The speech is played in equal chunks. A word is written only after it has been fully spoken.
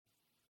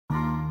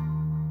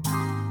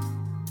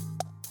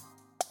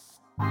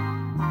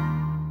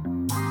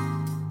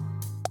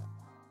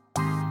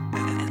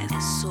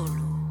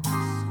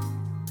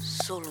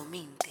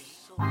Solamente.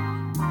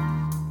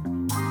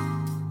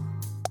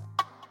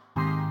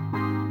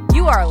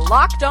 You are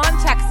Locked On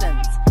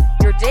Texans,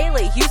 your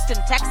daily Houston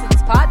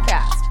Texans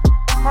podcast.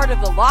 Part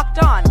of the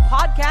Locked On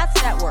Podcast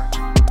Network,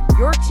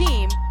 your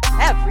team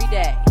every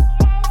day.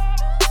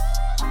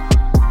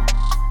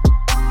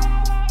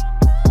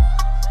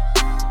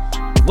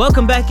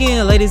 Welcome back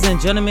in, ladies and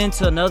gentlemen,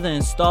 to another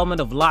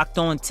installment of Locked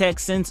On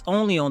Texans,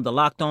 only on the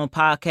Locked On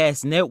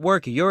Podcast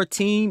Network, your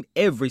team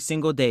every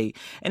single day.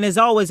 And as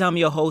always, I'm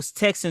your host,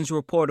 Texans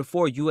reporter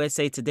for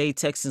USA Today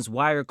Texans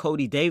Wire,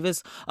 Cody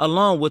Davis,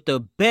 along with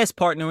the best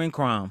partner in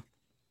crime,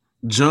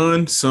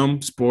 John,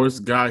 some sports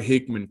guy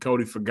Hickman.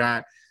 Cody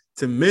forgot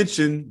to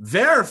mention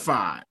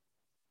verified.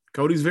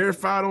 Cody's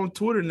verified on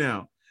Twitter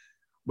now.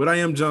 But I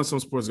am John, some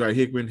sports guy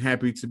Hickman.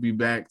 Happy to be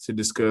back to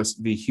discuss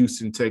the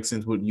Houston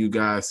Texans with you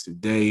guys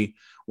today.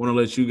 Want to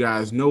let you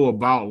guys know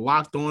about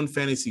Locked On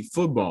Fantasy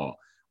Football.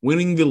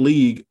 Winning the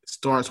league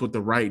starts with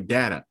the right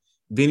data.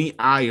 Vinny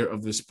Iyer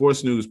of the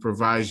Sports News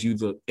provides you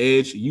the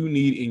edge you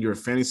need in your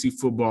fantasy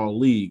football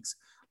leagues.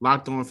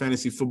 Locked On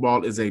Fantasy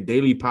Football is a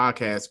daily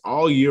podcast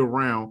all year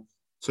round,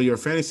 so your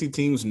fantasy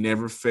teams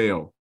never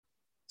fail.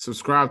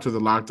 Subscribe to the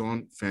Locked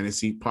On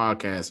Fantasy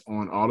Podcast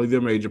on all of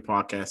their major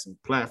podcasting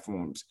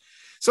platforms.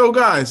 So,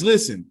 guys,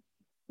 listen,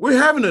 we're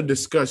having a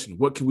discussion.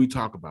 What can we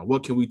talk about?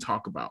 What can we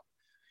talk about?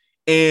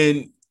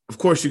 And, of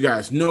course, you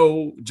guys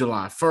know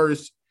July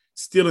 1st,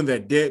 still in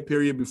that dead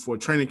period before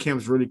training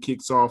camps really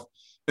kicks off.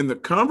 And the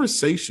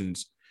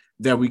conversations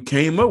that we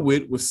came up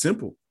with was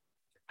simple.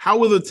 How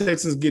will the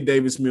Texans get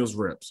Davis Mills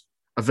reps?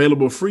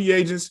 Available free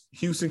agents,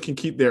 Houston can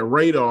keep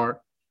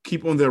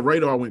on their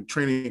radar when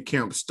training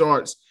camp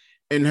starts.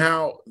 And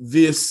how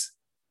this,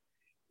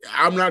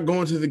 I'm not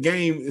going to the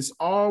game, it's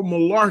all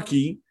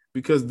malarkey,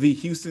 because the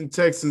Houston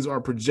Texans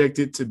are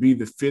projected to be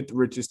the fifth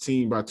richest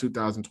team by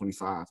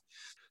 2025.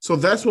 So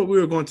that's what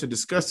we're going to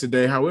discuss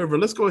today. However,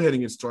 let's go ahead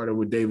and get started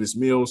with Davis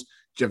Mills,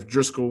 Jeff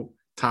Driscoll,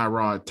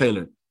 Tyrod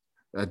Taylor.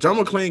 John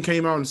McClain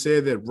came out and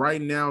said that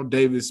right now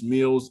Davis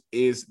Mills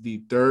is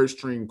the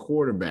third-string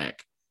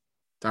quarterback.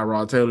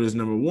 Tyrod Taylor is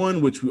number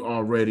one, which we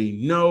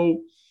already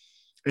know,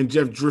 and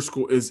Jeff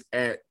Driscoll is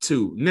at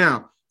 2.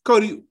 Now,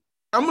 Cody,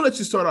 I'm going to let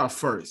you start off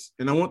first,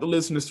 and I want the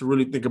listeners to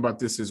really think about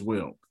this as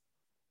well.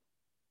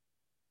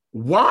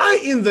 Why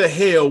in the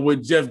hell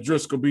would Jeff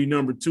Driscoll be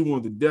number 2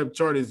 on the depth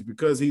chart? Is it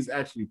because he's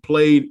actually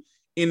played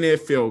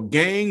NFL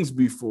games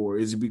before?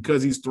 Is it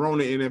because he's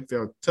thrown an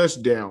NFL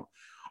touchdown?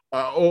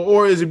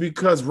 Or is it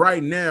because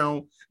right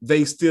now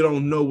they still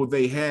don't know what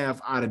they have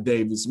out of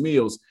Davis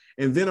Mills?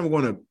 And then I'm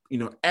going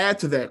to, add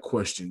to that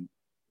question.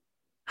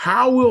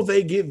 How will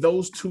they get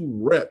those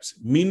 2 reps,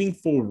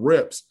 meaningful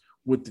reps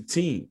with the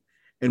team?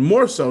 And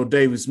more so,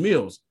 Davis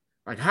Mills.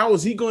 Like, how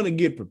is he going to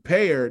get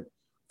prepared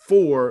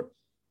for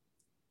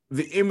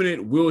the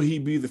imminent, will he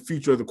be the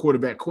future of the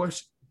quarterback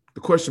question,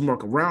 the question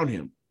mark around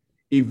him?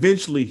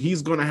 Eventually,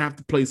 he's going to have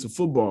to play some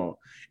football.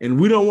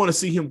 And we don't want to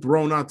see him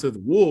thrown out to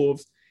the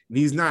wolves, and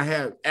he's not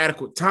had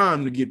adequate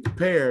time to get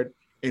prepared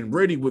and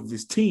ready with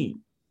this team.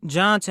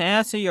 John, to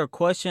answer your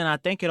question, I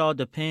think it all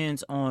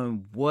depends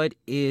on what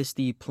is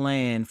the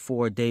plan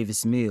for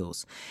Davis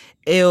Mills.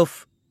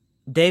 If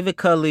David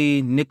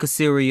Culley, Nick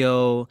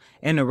Caserio,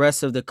 and the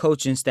rest of the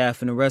coaching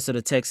staff and the rest of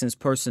the Texans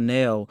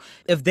personnel,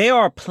 if they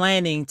are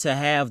planning to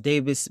have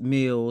Davis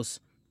Mills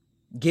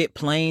get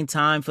playing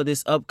time for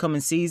this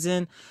upcoming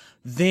season,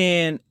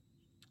 then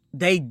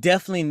they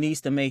definitely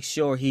needs to make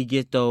sure he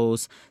get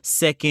those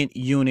second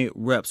unit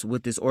reps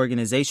with this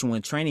organization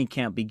when training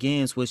camp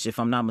begins, which, if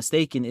I'm not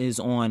mistaken, is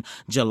on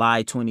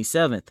July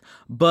 27th.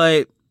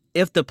 But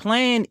if the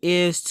plan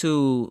is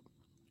to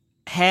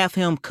have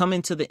him come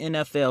into the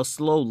NFL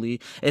slowly,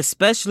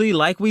 especially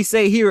like we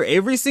say here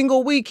every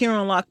single week here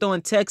on Locked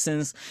On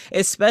Texans,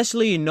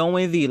 especially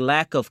knowing the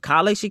lack of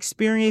college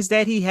experience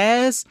that he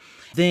has,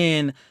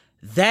 then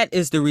that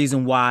is the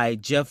reason why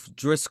Jeff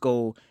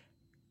Driscoll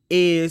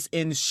is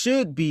and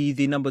should be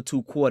the number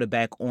 2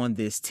 quarterback on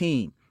this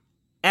team.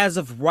 As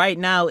of right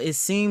now, it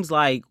seems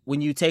like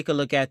when you take a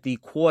look at the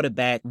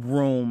quarterback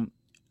room,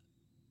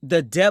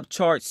 the depth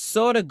chart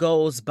sort of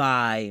goes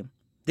by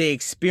the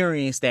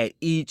experience that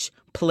each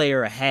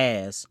player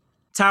has.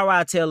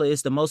 Tyrod Taylor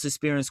is the most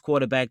experienced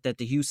quarterback that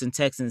the Houston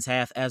Texans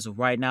have as of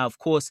right now. Of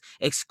course,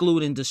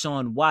 excluding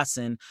Deshaun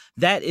Watson,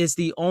 that is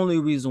the only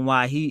reason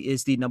why he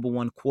is the number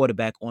 1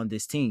 quarterback on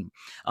this team.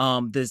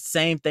 The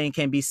same thing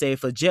can be said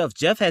for Jeff.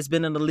 Jeff has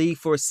been in the league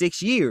for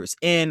 6 years,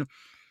 and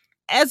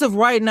as of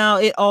right now,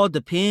 it all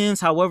depends.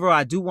 However,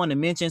 I do want to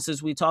mention,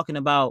 since we're talking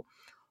about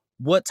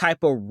what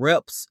type of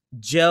reps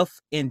Jeff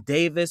and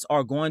Davis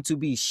are going to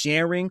be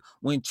sharing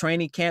when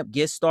training camp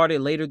gets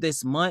started later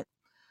this month.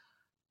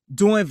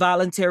 During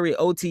voluntary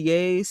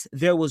OTAs,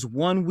 there was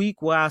 1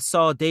 week where I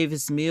saw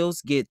Davis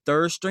Mills get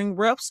third-string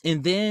reps,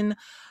 and then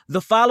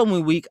the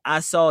following week, I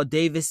saw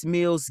Davis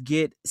Mills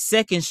get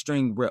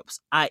second-string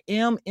reps. I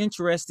am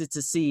interested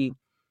to see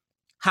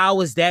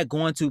how is that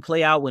going to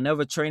play out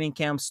whenever training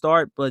camps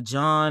start, but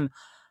John,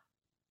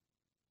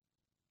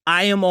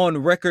 I am on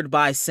record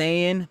by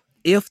saying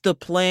if the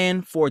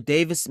plan for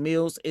Davis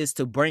Mills is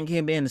to bring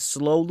him in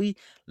slowly,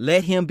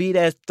 let him be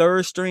that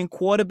third string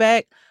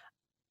quarterback,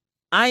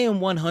 I am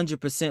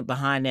 100%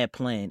 behind that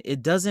plan.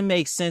 It doesn't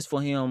make sense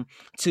for him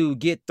to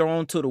get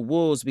thrown to the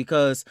wolves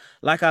because,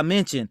 like I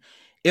mentioned,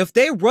 if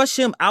they rush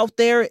him out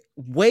there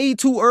way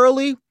too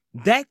early,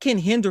 that can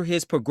hinder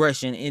his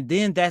progression. And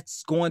then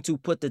that's going to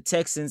put the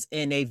Texans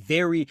in a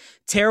very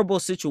terrible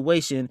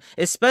situation,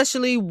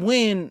 especially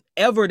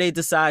whenever they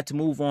decide to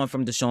move on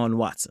from Deshaun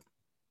Watson.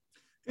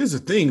 Here's the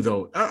thing,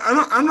 though.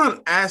 I'm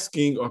not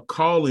asking or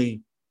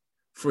calling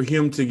for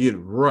him to get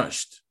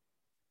rushed,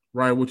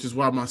 right? Which is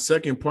why my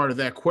second part of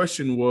that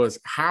question was,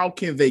 how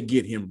can they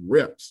get him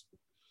reps?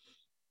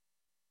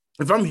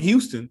 If I'm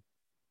Houston,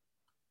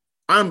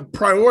 I'm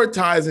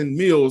prioritizing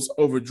Mills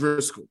over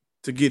Driscoll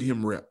to get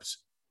him reps.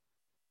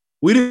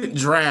 We didn't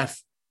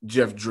draft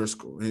Jeff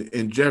Driscoll.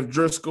 And Jeff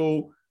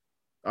Driscoll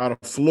out of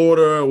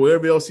Florida or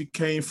wherever else he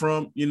came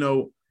from, you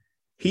know,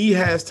 he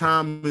has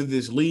time in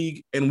this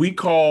league, and we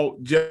call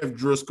Jeff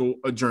Driscoll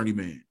a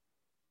journeyman.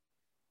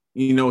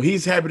 You know,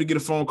 he's happy to get a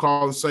phone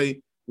call and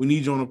say, we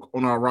need you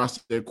on our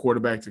roster at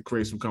quarterback to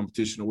create some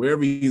competition or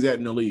wherever he's at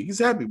in the league. He's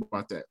happy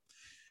about that.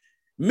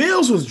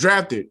 Mills was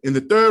drafted in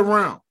the 3rd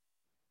round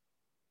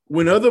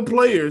when other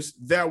players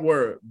that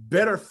were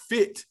better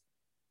fit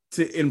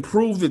to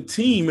improve the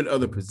team in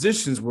other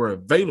positions were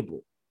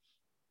available.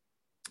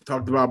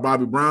 Talked about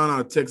Bobby Brown out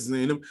of Texas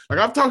A&M. Like,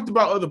 I've talked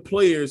about other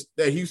players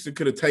that Houston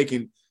could have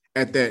taken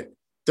at that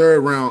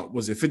 3rd round.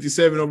 Was it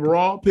 57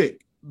 overall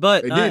pick?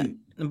 But they didn't.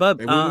 But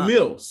they went with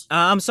Mills.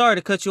 I'm sorry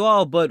to cut you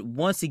off, but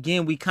once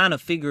again, we kind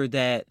of figured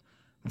that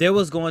they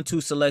was going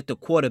to select a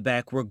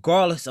quarterback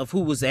regardless of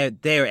who was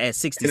there at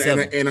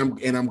 67.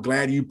 And I'm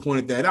glad you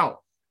pointed that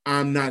out.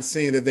 I'm not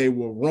saying that they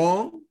were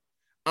wrong.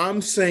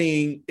 I'm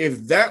saying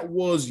if that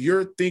was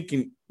your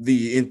thinking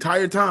the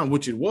entire time,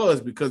 which it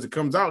was, because it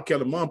comes out,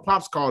 Kellen Mond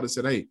Pops called and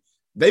said, hey,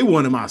 they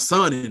wanted my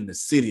son in the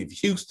city of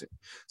Houston.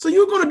 So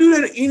you're going to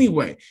do that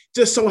anyway.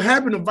 Just so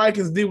happened the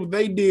Vikings did what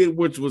they did,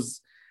 which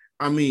was,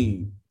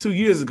 2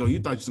 years ago,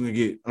 you thought you was going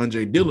to get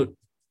Andre Dillard,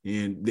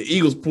 and the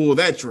Eagles pulled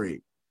that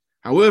trade.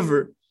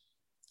 However,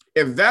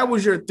 if that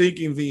was your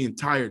thinking the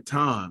entire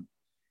time,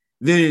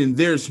 then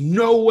there's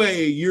no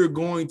way you're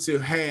going to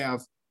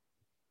have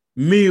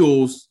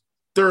Mills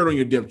 3rd on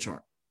your depth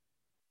chart.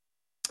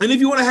 And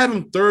if you want to have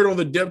him 3rd on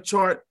the depth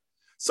chart,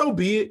 so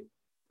be it.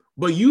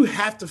 But you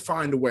have to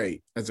find a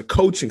way as a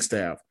coaching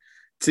staff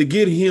to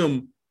get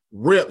him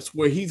reps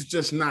where he's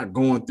just not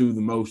going through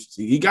the motions.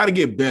 He got to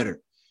get better.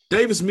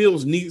 Davis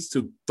Mills needs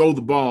to throw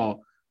the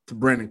ball to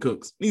Brandon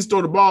Cooks. Needs to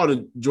throw the ball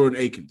to Jordan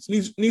Akins.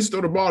 Needs to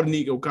throw the ball to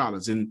Nico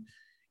Collins. And,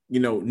 you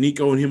know,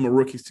 Nico and him are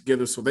rookies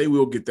together, so they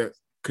will get that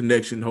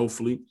connection,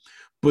 hopefully.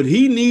 But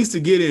he needs to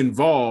get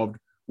involved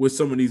with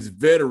some of these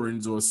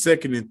veterans or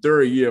 2nd and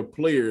 3rd year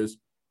players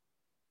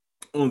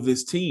on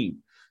this team.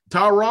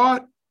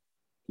 Tyrod,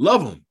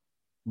 love him.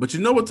 But you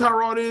know what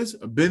Tyrod is?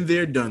 I've been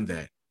there, done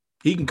that.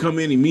 He can come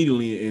in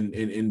immediately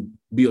and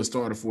be a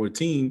starter for a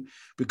team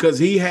because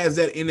he has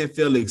that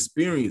NFL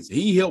experience.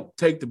 He helped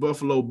take the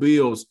Buffalo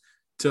Bills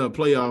to a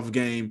playoff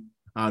game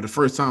the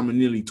first time in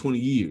nearly 20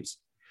 years.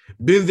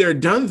 Been there,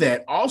 done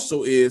that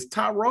also is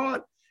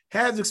Tyrod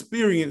has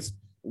experience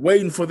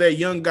waiting for that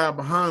young guy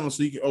behind him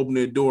so he can open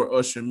that door,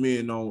 usher him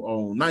in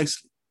on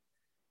nicely.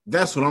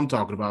 That's what I'm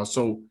talking about.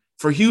 So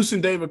for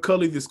Houston, David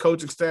Culley, this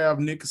coaching staff,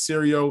 Nick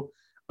Caserio,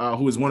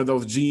 who is one of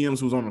those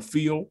GMs who's on the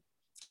field,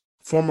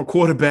 former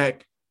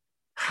quarterback,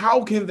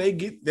 how can they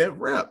get that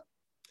rep?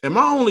 And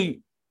my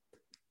only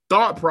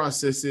thought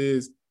process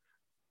is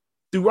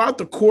throughout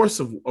the course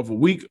of a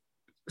week,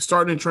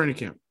 starting in training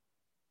camp,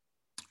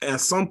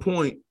 at some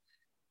point,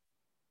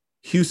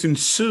 Houston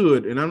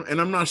should, and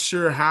I'm not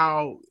sure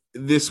how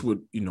this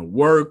would,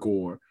 work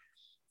or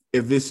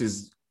if this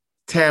is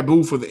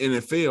taboo for the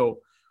NFL,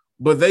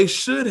 but they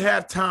should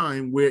have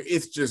time where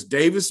it's just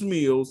Davis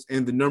Mills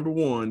and the number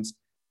ones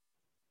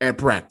at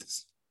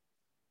practice.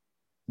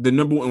 The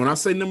number one, when I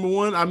say number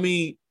one, I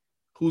mean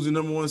who's the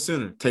number one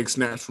center? Take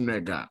snaps from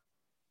that guy.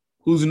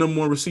 Who's the number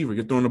one receiver?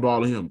 You're throwing the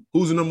ball to him.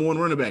 Who's the number one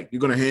running back?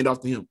 You're going to hand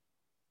off to him.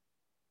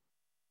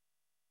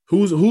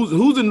 Who's the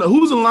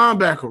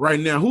linebacker right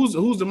now? Who's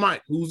the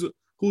Mike? Who's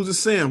the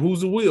Sam?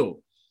 Who's the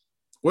Will?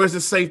 Where's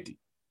the safety?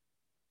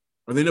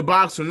 Are they in the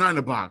box or not in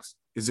the box?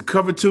 Is it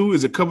cover 2?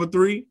 Is it cover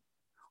 3?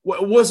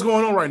 What's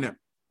going on right now?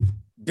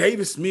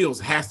 Davis Mills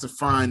has to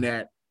find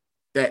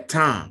that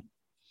time.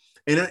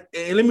 And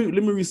let me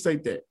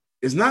restate that.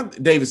 It's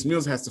not Davis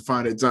Mills has to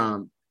find that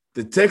time.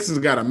 The Texans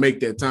got to make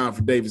that time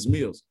for Davis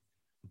Mills.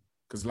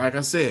 Because like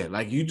I said,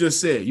 like you just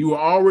said, you were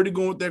already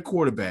going with that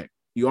quarterback.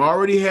 You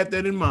already had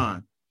that in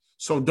mind.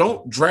 So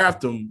don't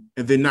draft him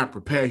and then not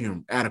prepare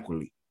him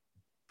adequately.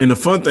 And the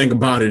fun thing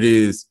about it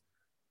is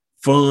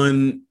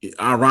fun,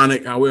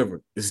 ironic,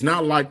 however, it's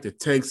not like the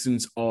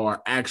Texans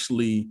are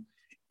actually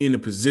in a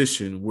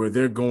position where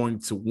they're going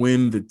to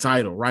win the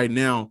title. Right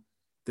now,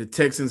 the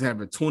Texans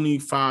have a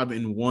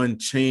 25-1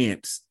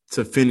 chance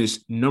to finish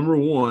number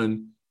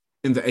 1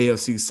 in the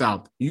AFC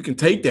South. You can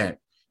take that.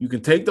 You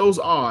can take those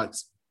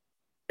odds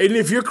And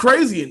if you're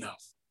crazy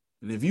enough,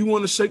 and if you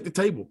want to shake the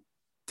table,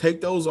 take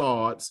those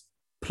odds,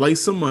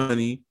 place some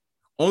money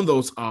on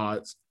those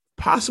odds,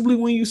 possibly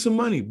win you some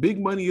money, big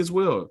money as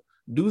well.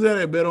 Do that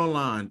at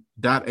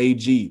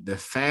betonline.ag, the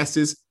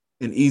fastest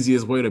and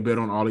easiest way to bet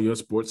on all of your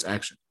sports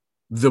action.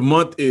 The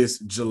month is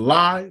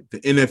July.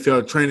 The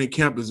NFL training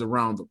camp is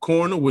around the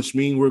corner, which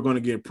means we're going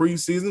to get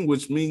preseason,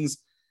 which means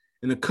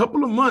in a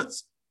couple of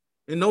months,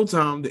 in no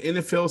time, the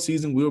NFL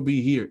season will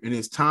be here. And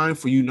it's time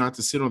for you not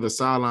to sit on the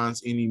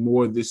sidelines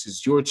anymore. This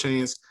is your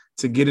chance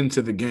to get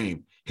into the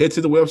game. Head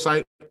to the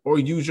website or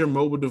use your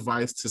mobile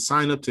device to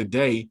sign up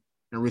today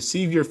and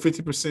receive your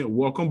 50%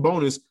 welcome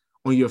bonus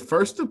on your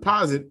first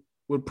deposit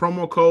with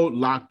promo code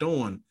Locked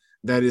On.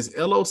 That is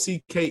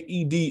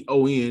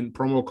LOCKEDON,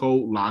 promo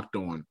code Locked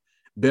On.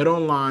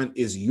 BetOnline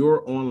is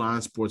your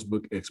online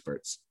sportsbook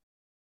experts.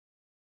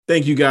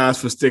 Thank you guys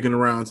for sticking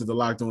around to the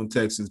Locked On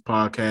Texans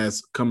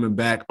podcast, coming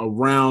back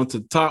around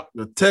to talk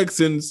the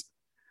Texans.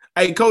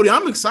 Hey, Cody,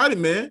 I'm excited,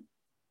 man.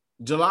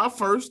 July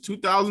 1st,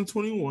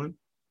 2021.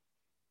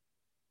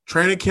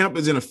 Training camp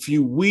is in a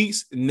few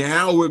weeks.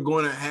 Now we're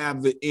going to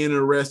have the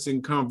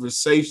interesting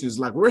conversations.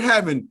 Like we're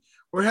having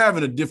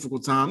a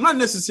difficult time. Not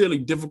necessarily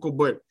difficult,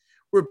 but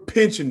we're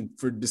pinching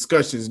for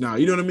discussions now.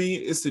 You know what I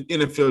mean? It's the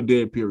NFL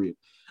dead period.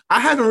 I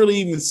haven't really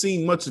even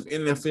seen much of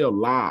NFL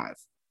live,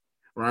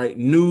 right?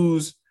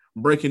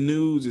 Breaking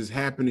news is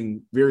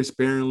happening very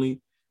sparingly.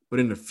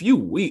 But in a few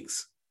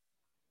weeks,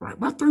 right,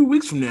 about 3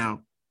 weeks from now,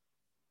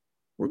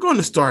 we're going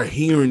to start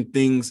hearing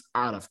things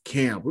out of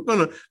camp.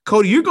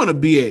 Cody, you're going to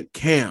be at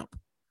camp.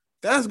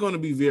 That's going to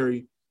be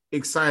very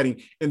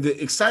exciting. And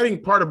the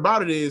exciting part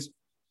about it is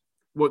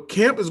what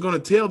camp is going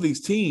to tell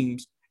these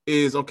teams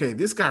is, okay,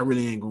 this guy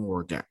really ain't going to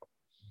work out.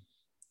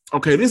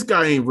 Okay, this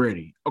guy ain't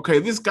ready. Okay,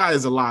 this guy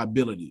is a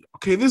liability.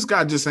 Okay, this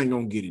guy just ain't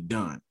going to get it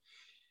done.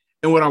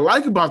 And what I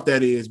like about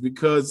that is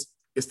because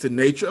it's the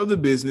nature of the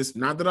business,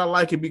 not that I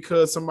like it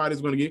because somebody's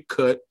going to get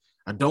cut.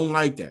 I don't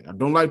like that. I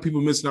don't like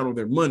people missing out on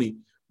their money.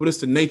 But it's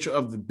the nature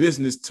of the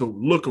business to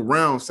look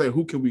around, say,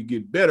 who can we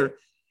get better?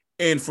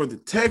 And for the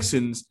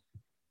Texans,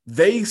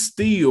 they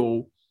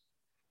still,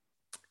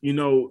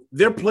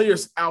 there are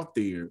players out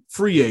there,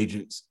 free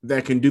agents,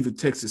 that can do the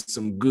Texans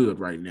some good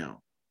right now.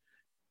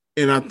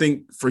 And I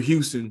think for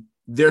Houston,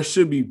 there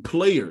should be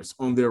players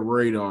on their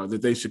radar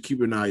that they should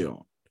keep an eye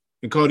on.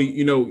 And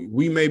Cody,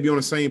 we may be on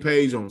the same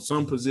page on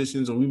some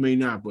positions or we may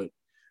not, but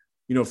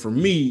for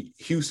me,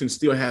 Houston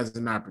still has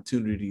an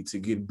opportunity to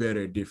get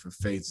better at different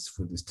phases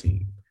for this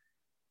team,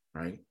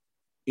 right?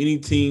 Any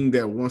team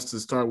that wants to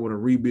start with a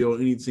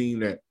rebuild, any team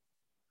that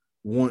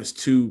wants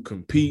to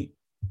compete,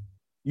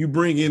 you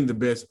bring in the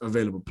best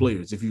available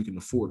players if you can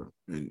afford them.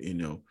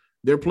 And,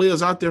 there are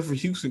players out there for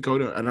Houston,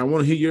 Cody, and I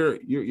want to hear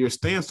your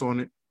stance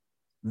on it.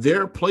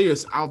 There are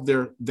players out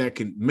there that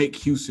can make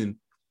Houston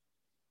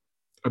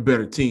a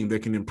better team,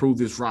 that can improve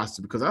this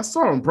roster. Because I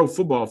saw on Pro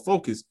Football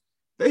Focus,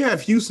 they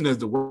have Houston as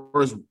the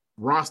worst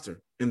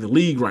roster in the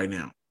league right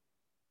now.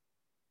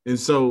 And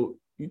so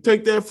you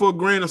take that for a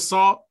grain of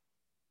salt,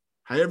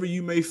 however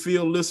you may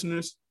feel,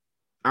 listeners.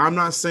 I'm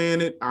not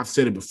saying it. I've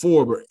said it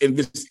before, but in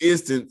this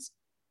instance,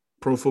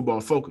 Pro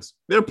Football Focus,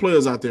 there are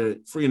players out there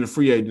in the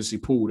free agency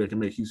pool that can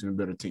make Houston a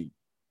better team.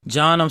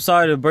 John, I'm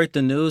sorry to break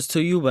the news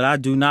to you, but I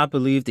do not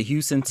believe the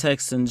Houston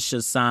Texans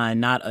should sign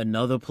not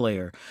another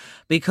player,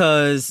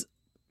 because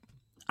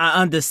I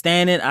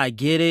understand it. I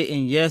get it.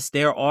 And yes,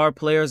 there are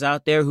players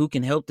out there who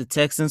can help the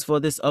Texans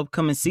for this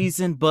upcoming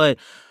season. But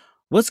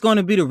what's going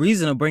to be the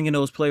reason of bringing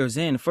those players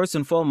in? First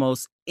and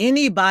foremost,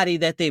 anybody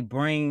that they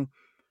bring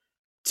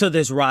to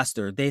this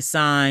roster, they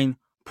sign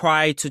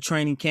prior to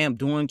training camp,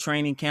 during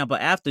training camp, or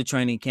after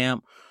training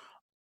camp.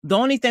 The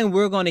only thing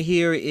we're going to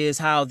hear is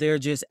how they're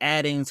just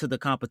adding to the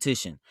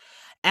competition.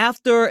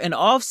 After an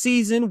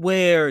offseason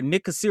where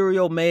Nick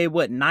Caserio made,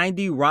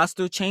 90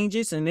 roster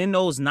changes, and in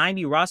those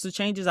 90 roster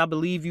changes, I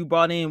believe you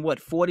brought in,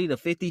 40 to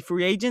 50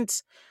 free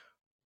agents?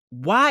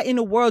 Why in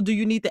the world do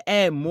you need to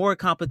add more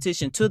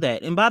competition to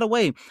that? And by the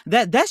way,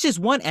 that's just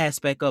one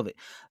aspect of it.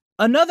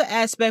 Another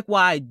aspect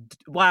why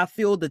I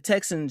feel the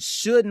Texans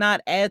should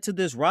not add to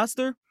this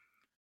roster,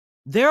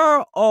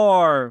 there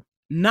are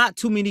not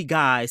too many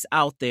guys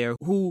out there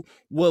who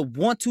will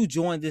want to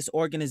join this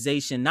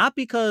organization, not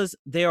because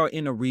they are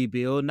in a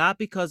rebuild, not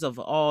because of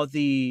all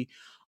the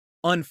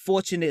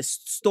unfortunate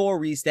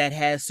stories that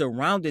has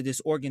surrounded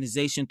this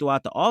organization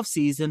throughout the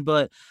offseason,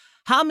 but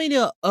how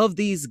many of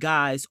these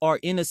guys are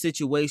in a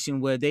situation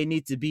where they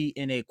need to be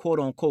in a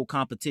quote-unquote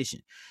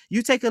competition?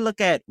 You take a look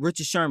at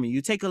Richard Sherman.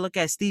 You take a look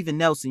at Steven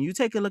Nelson. You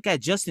take a look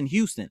at Justin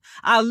Houston.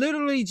 I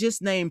literally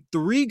just named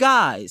 3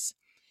 guys.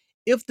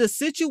 If the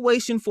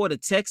situation for the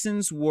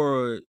Texans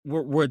were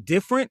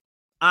different,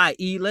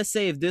 i.e., let's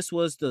say if this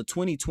was the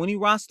 2020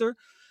 roster,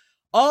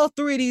 all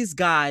 3 of these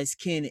guys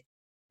can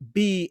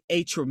be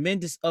a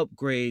tremendous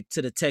upgrade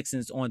to the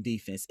Texans on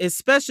defense,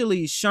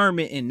 especially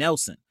Sherman and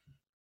Nelson.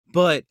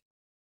 But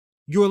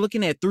you're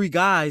looking at 3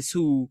 guys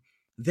who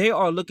they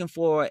are looking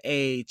for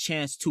a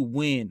chance to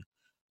win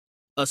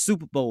a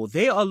Super Bowl.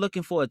 They are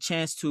looking for a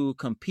chance to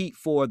compete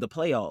for the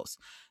playoffs.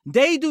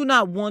 They do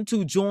not want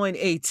to join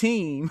a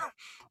team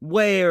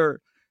where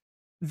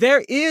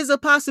there is a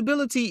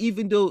possibility,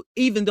 even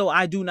though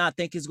I do not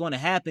think it's going to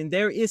happen,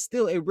 there is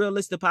still a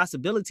realistic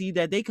possibility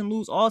that they can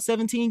lose all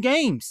 17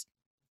 games.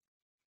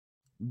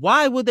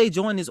 Why would they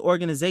join this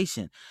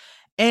organization?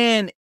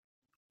 And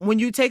when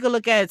you take a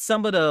look at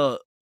some of the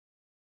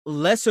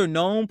lesser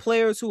known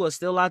players who are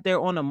still out there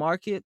on the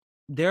market,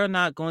 they're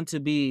not going to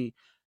be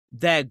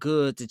that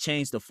good to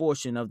change the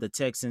fortune of the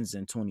Texans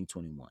in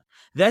 2021.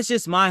 That's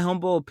just my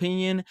humble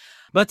opinion.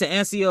 But to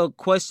answer your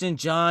question,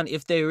 John,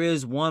 if there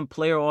is one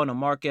player on the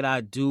market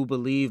I do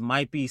believe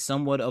might be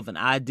somewhat of an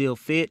ideal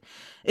fit,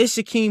 it's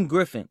Shaquem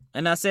Griffin.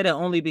 And I say that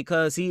only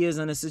because he is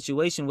in a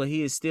situation where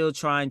he is still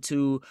trying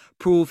to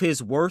prove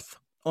his worth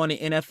on the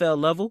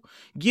NFL level.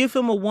 Give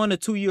him a 1 or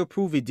 2 year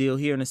prove-it deal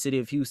here in the city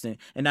of Houston.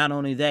 And not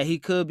only that, he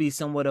could be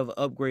somewhat of an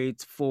upgrade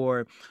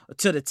to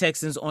the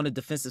Texans on the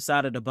defensive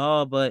side of the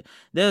ball, but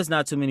there's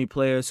not too many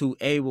players who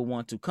A, will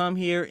want to come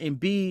here, and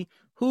B,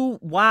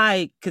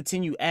 why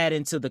continue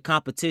adding to the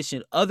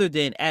competition other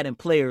than adding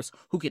players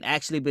who can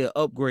actually be an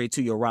upgrade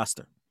to your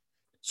roster?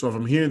 So if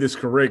I'm hearing this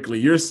correctly,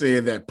 you're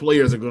saying that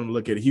players are going to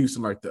look at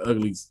Houston like the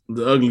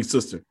ugly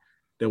sister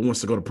that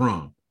wants to go to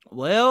prom.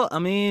 Well, I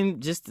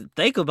mean, just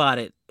think about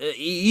it.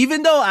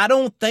 Even though I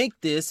don't think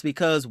this,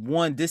 because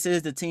one, this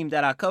is the team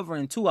that I cover,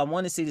 and two, I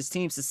want to see this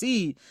team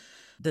succeed,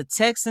 the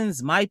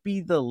Texans might be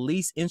the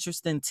least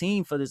interesting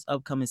team for this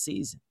upcoming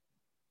season.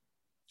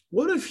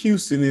 What if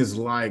Houston is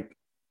like,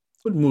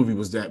 what movie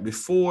was that?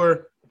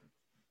 Before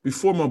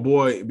my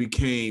boy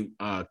became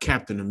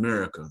Captain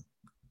America.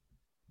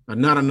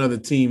 Not Another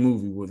Teen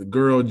movie with the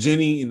girl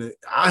Jenny.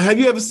 Have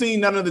you ever seen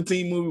Not Another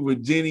Teen movie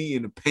with Jenny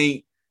in the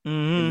paint?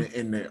 Mm-hmm.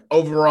 And the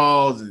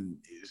overalls, and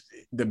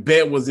the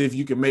bet was if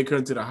you can make her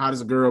into the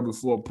hottest girl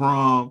before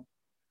prom.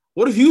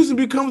 What if Houston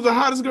becomes the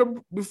hottest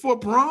girl before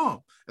prom?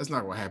 That's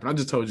not going to happen. I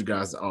just told you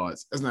guys the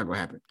odds. That's not going to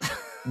happen.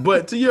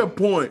 But to your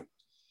point,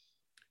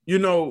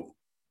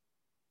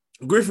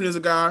 Griffin is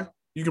a guy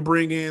you can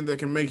bring in that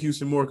can make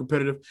Houston more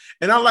competitive.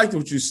 And I liked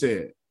what you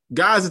said.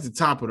 Guys at the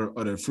top of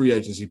the free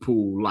agency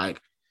pool, like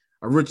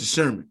a Richard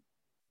Sherman,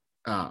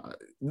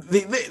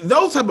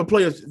 those type of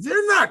players,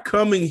 they're not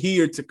coming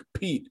here to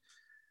compete.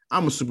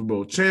 I'm a Super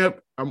Bowl champ.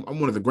 I'm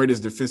one of the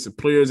greatest defensive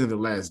players in the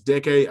last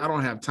decade. I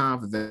don't have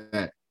time for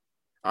that.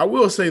 I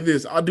will say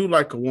this. I do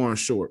like Kawann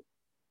Short.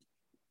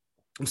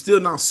 I'm still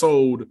not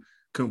sold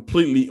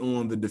completely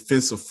on the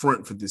defensive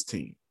front for this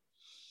team.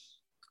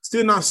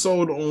 Still not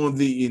sold on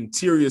the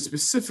interior,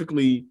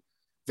 specifically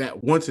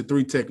that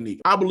 1-3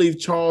 technique. I believe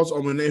Charles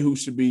Omenihu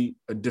should be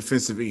a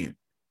defensive end.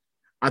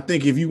 I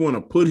think if you want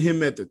to put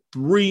him at the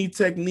 3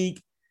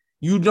 technique,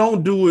 you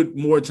don't do it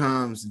more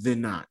times than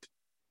not.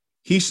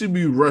 He should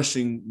be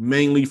rushing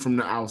mainly from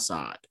the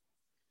outside.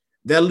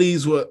 That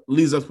leaves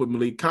us with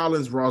Malik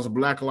Collins, Ross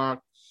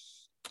Blacklock,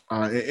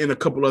 and a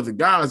couple other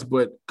guys.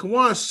 But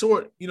Kawann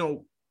Short,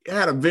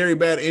 had a very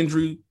bad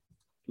injury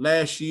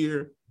last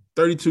year,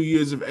 32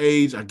 years of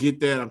age. I get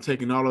that. I'm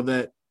taking all of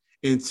that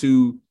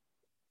into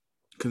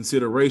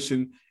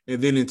consideration.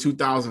 And then in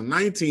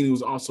 2019, he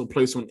was also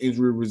placed on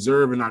injury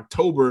reserve in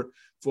October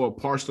for a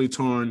partially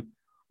torn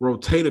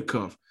rotator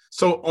cuff.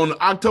 So on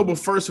October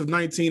 1st of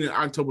 19 and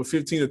October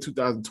 15th of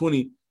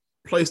 2020,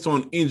 placed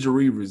on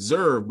injury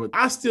reserve. But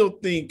I still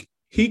think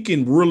he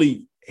can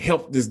really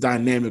help this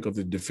dynamic of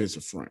the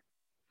defensive front.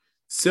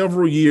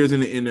 Several years in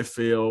the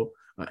NFL,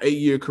 an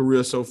 8-year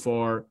career so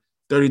far,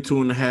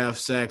 32.5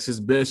 sacks. His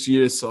best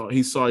year,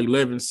 he saw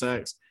 11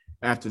 sacks.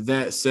 After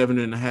that,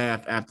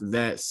 7.5. After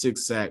that,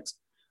 6 sacks.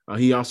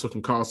 He also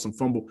can cause some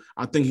fumble.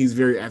 I think he's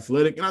very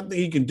athletic, and I think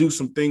he can do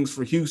some things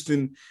for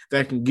Houston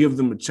that can give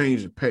them a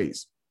change of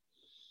pace.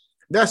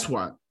 That's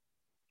why.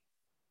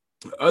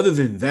 Other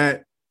than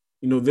that,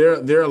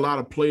 there are a lot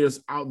of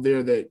players out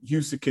there that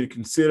Houston could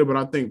consider, but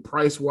I think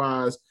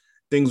price-wise,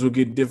 things will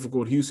get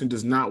difficult. Houston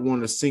does not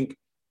want to sink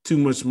too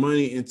much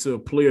money into a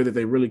player that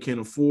they really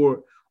can't afford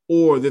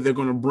or that they're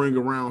going to bring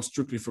around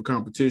strictly for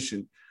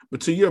competition.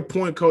 But to your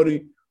point,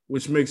 Cody,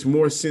 which makes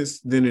more sense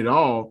than it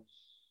all,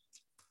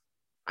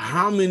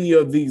 how many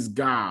of these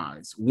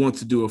guys want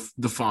to do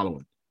the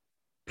following?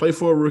 Play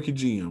for a rookie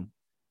GM,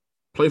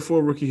 play for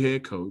a rookie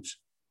head coach,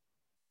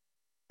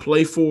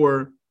 play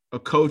for a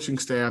coaching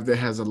staff that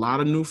has a lot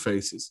of new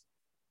faces,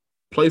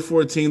 play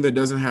for a team that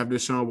doesn't have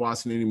Deshaun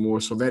Watson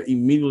anymore, so that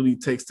immediately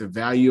takes the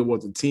value of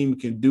what the team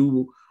can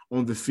do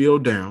on the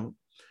field down,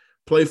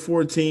 play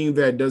for a team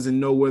that doesn't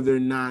know whether or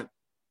not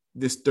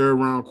this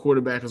third-round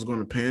quarterback is going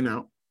to pan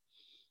out.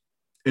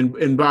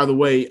 And by the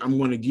way, I'm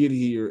going to get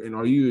here, and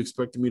are you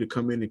expecting me to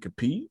come in and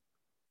compete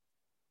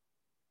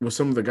with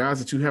some of the guys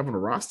that you have on the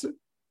roster?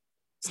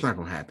 It's not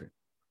going to happen.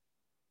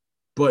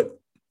 But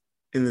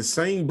in the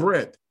same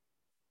breath,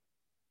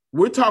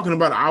 we're talking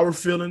about our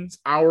feelings,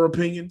 our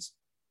opinions.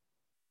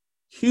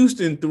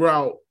 Houston,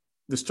 throughout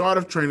the start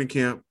of training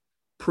camp,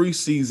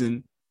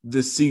 preseason,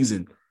 this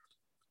season,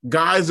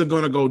 guys are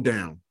going to go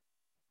down.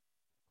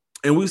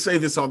 And we say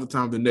this all the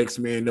time, the next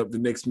man up,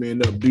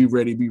 be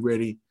ready, be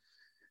ready.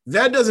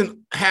 That doesn't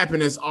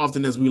happen as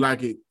often as we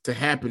like it to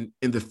happen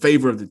in the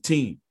favor of the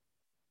team.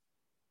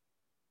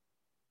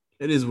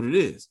 It is what it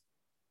is.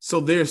 So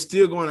they're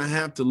still going to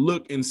have to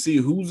look and see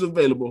who's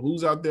available,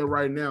 who's out there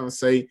right now, and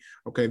say,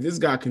 okay, this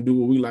guy can do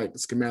what we like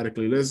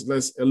schematically.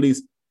 Let's at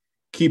least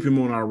keep him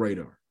on our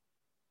radar.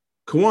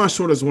 Kawann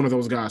Short is one of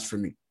those guys for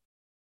me.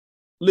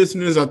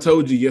 Listeners, I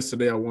told you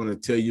yesterday, I want to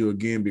tell you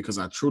again because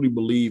I truly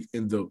believe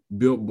in the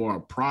Built Bar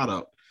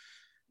product.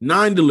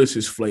 9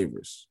 delicious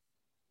flavors,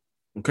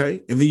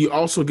 okay? And then you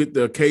also get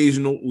the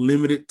occasional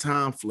limited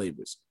time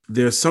flavors.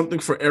 There's something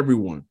for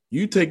everyone.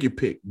 You take your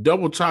pick.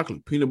 Double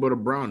chocolate, peanut butter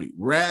brownie,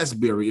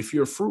 raspberry if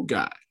you're a fruit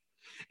guy.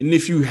 And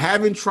if you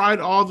haven't tried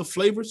all the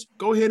flavors,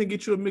 go ahead and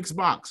get you a mixed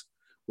box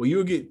where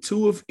you'll get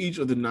 2 of each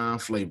of the 9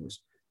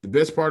 flavors. The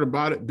best part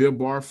about it, Built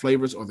Bar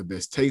flavors are the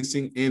best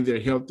tasting and they're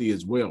healthy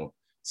as well.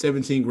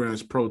 17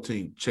 grams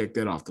protein, check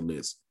that off the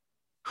list.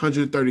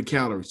 130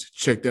 calories,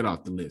 check that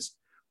off the list.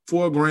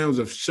 4 grams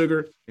of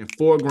sugar and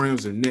 4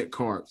 grams of net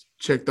carbs,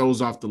 check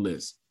those off the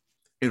list.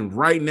 And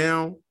right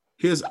now,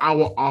 here's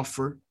our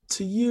offer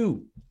to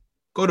you.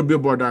 Go to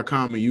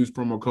BuiltBar.com and use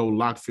promo code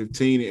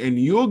LOCK15 and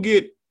you'll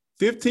get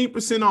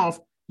 15% off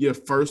your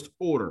first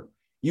order.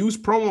 Use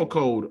promo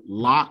code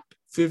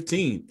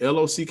LOCKED15,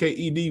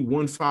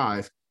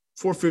 LOCKED15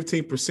 for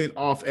 15%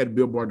 off at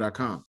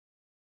BuiltBar.com.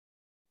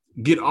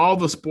 Get all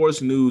the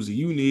sports news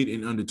you need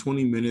in under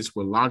 20 minutes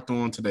with Locked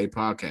On Today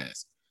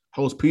podcast.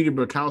 Host Peter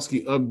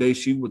Bukowski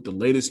updates you with the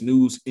latest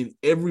news in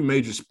every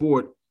major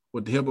sport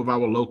with the help of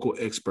our local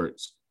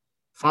experts.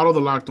 Follow the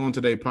Locked On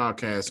Today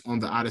podcast on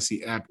the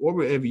Odyssey app or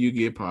wherever you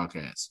get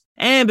podcasts.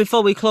 And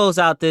before we close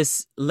out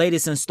this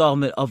latest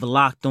installment of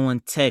Locked On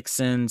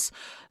Texans,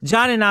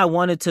 John and I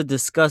wanted to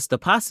discuss the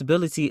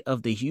possibility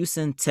of the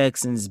Houston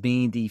Texans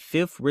being the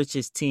 5th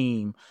richest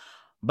team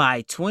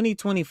by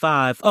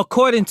 2025,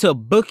 according to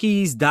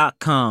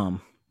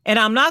bookies.com. And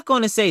I'm not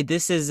going to say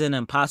this is an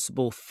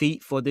impossible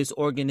feat for this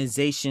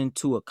organization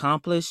to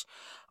accomplish,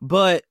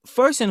 but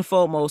first and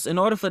foremost, in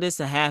order for this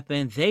to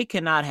happen, they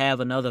cannot have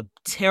another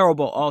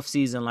terrible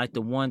offseason like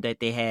the one that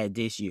they had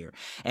this year.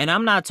 And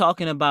I'm not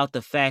talking about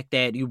the fact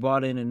that you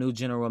brought in a new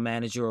general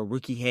manager, a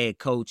rookie head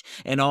coach,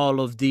 and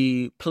all of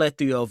the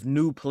plethora of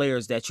new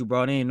players that you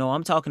brought in. No,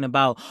 I'm talking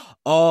about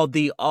all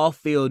the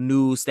off-field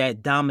news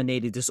that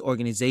dominated this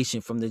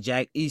organization, from the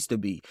Jack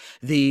Easterby,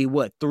 the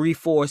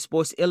 3-4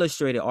 Sports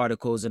Illustrated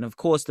articles, and of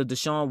course the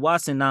Deshaun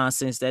Watson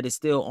nonsense that is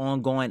still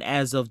ongoing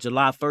as of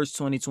July 1st,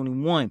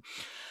 2021.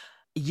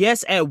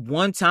 Yes, at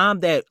one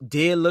time that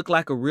did look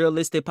like a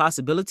realistic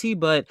possibility,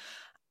 but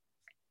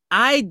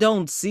I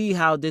don't see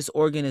how this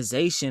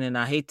organization, and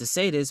I hate to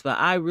say this, but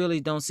I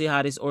really don't see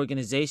how this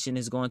organization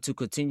is going to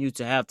continue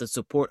to have the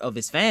support of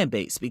its fan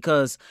base,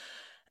 because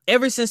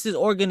ever since this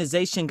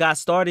organization got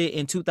started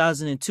in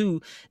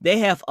 2002, they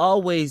have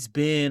always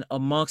been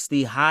amongst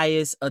the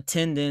highest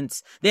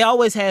attendance. They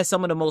always had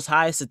some of the most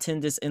highest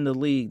attendance in the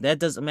league. That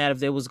doesn't matter if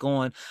they was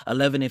going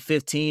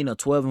 11-15 or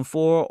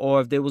 12-4, or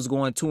if they was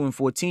going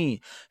 2-14.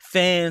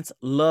 Fans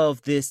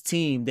love this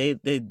team.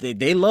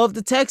 They love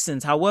the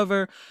Texans.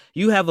 However,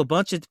 you have a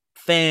bunch of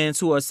fans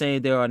who are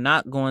saying they are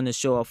not going to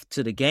show up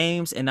to the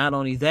games. And not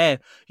only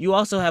that, you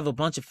also have a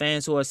bunch of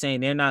fans who are saying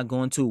they're not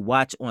going to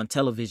watch on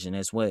television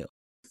as well.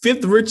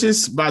 5th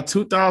richest by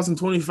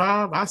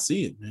 2025. I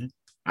see it, man.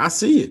 I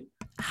see it.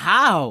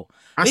 How?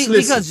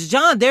 Because,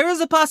 John, there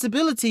is a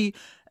possibility.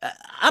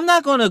 I'm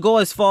not going to go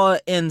as far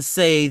and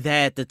say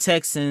that the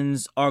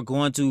Texans are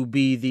going to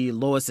be the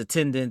lowest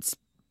attendance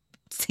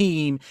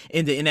team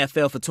in the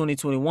NFL for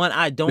 2021.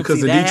 I don't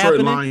see that happening. Because the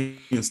Detroit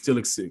Lions still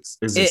exists.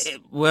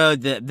 Well,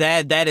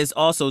 that is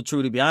also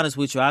true, to be honest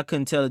with you. I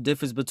couldn't tell the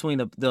difference between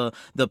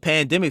the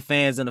pandemic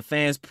fans and the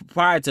fans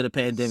prior to the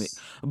pandemic.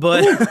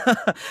 But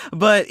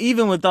but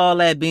even with all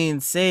that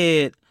being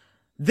said,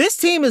 this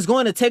team is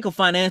going to take a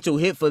financial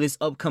hit for this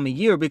upcoming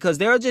year because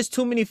there are just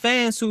too many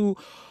fans who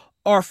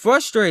are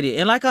frustrated.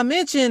 And like I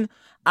mentioned,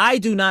 I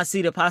do not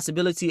see the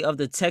possibility of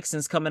the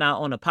Texans coming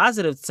out on the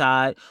positive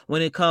side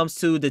when it comes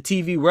to the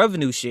TV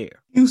revenue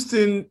share.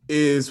 Houston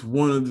is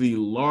one of the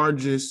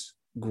largest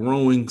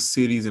growing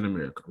cities in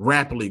America,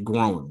 rapidly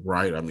growing,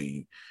 right? I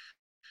mean,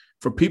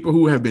 for people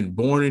who have been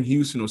born in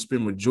Houston or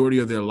spend majority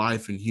of their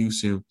life in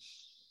Houston,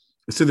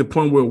 it's to the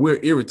point where we're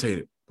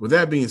irritated. With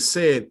that being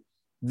said,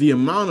 the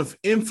amount of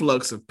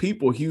influx of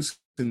people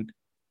Houston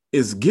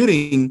is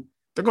getting,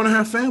 they're going to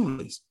have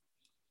families.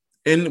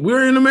 And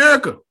we're in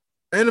America.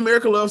 And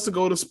America loves to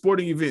go to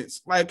sporting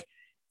events. Like,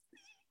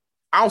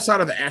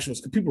 outside of the Astros,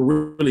 because people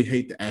really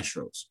hate the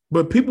Astros.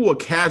 But people will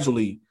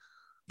casually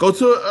go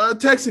to a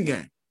Texan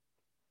game.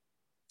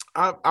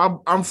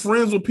 I'm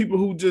friends with people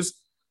who just,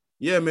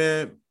 yeah,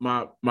 man,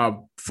 my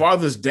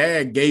father's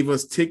dad gave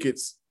us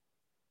tickets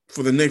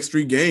for the next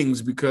 3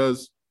 games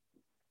because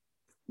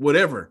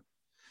whatever.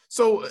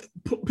 So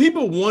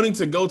people wanting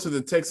to go to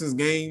the Texans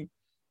game,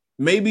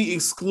 maybe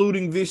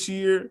excluding this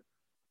year,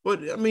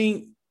 but, I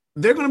mean,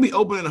 they're going to be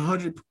open at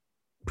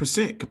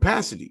 100%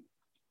 capacity.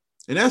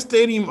 And that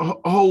stadium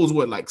holds,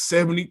 like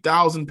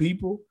 70,000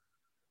 people?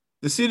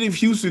 The city of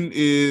Houston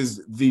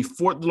is the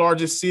 4th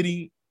largest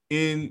city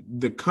in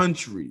the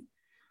country,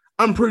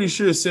 I'm pretty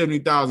sure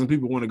 70,000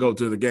 people want to go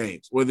to the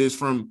games, whether it's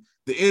from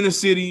the inner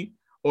city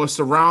or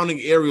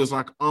surrounding areas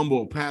like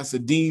Humboldt,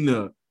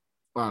 Pasadena,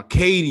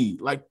 Katy.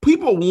 Like,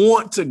 people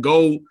want to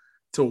go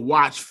to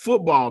watch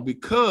football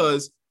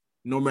because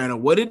no matter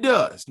what it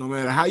does, no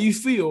matter how you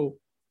feel,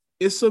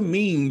 it's a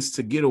means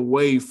to get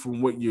away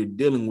from what you're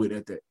dealing with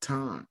at that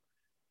time.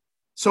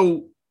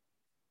 So,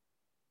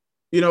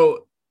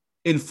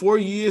 in 4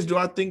 years, do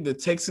I think the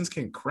Texans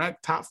can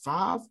crack top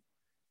 5?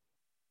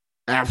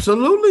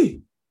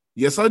 Absolutely.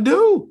 Yes, I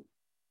do.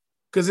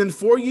 Because in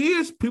 4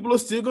 years, people are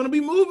still going to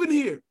be moving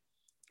here.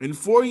 In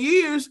 4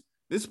 years,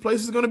 this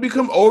place is going to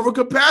become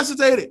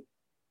overcapacitated.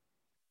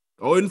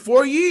 Oh, in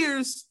 4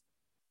 years,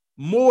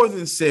 more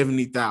than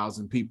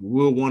 70,000 people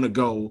will want to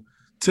go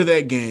to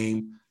that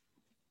game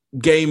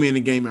in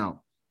and game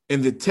out.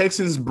 And the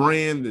Texans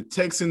brand, the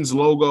Texans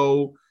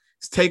logo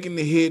is taking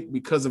the hit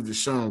because of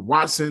Deshaun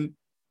Watson.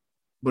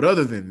 But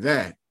other than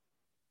that,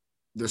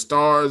 the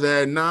stars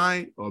at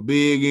night are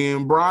big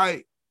and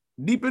bright,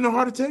 deep in the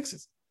heart of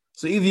Texas.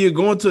 So either you're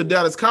going to a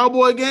Dallas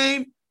Cowboy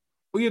game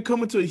or you're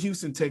coming to a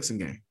Houston Texan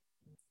game.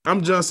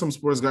 I'm John, some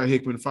sports guy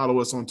Hickman. Follow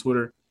us on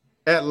Twitter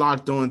at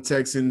Locked On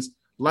Texans.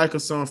 Like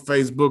us on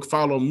Facebook.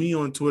 Follow me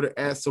on Twitter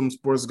at some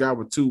sports guy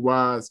with 2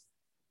 Ys.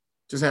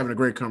 Just having a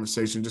great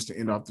conversation just to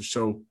end off the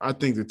show. I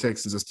think the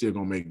Texans are still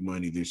going to make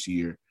money this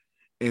year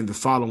and the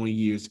following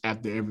years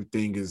after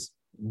everything is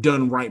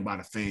done right by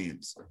the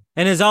fans.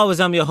 And as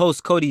always, I'm your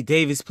host, Cody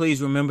Davis.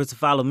 Please remember to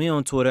follow me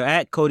on Twitter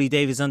at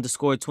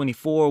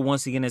CodyDavis_24.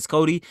 Once again, it's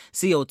Cody,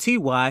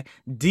 CotyDavis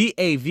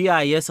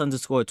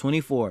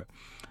 _24.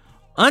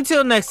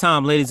 Until next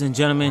time, ladies and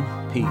gentlemen,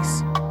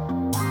 peace.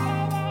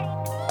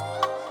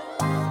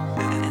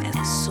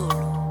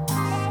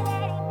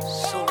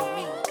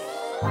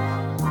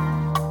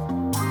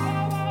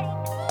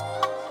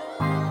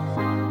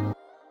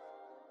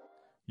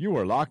 You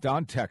are Locked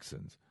On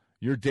Texans,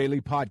 your daily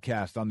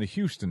podcast on the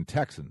Houston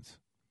Texans.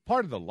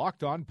 Part of the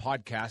Locked On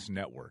Podcast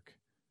Network.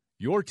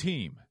 Your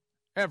team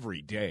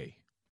every day.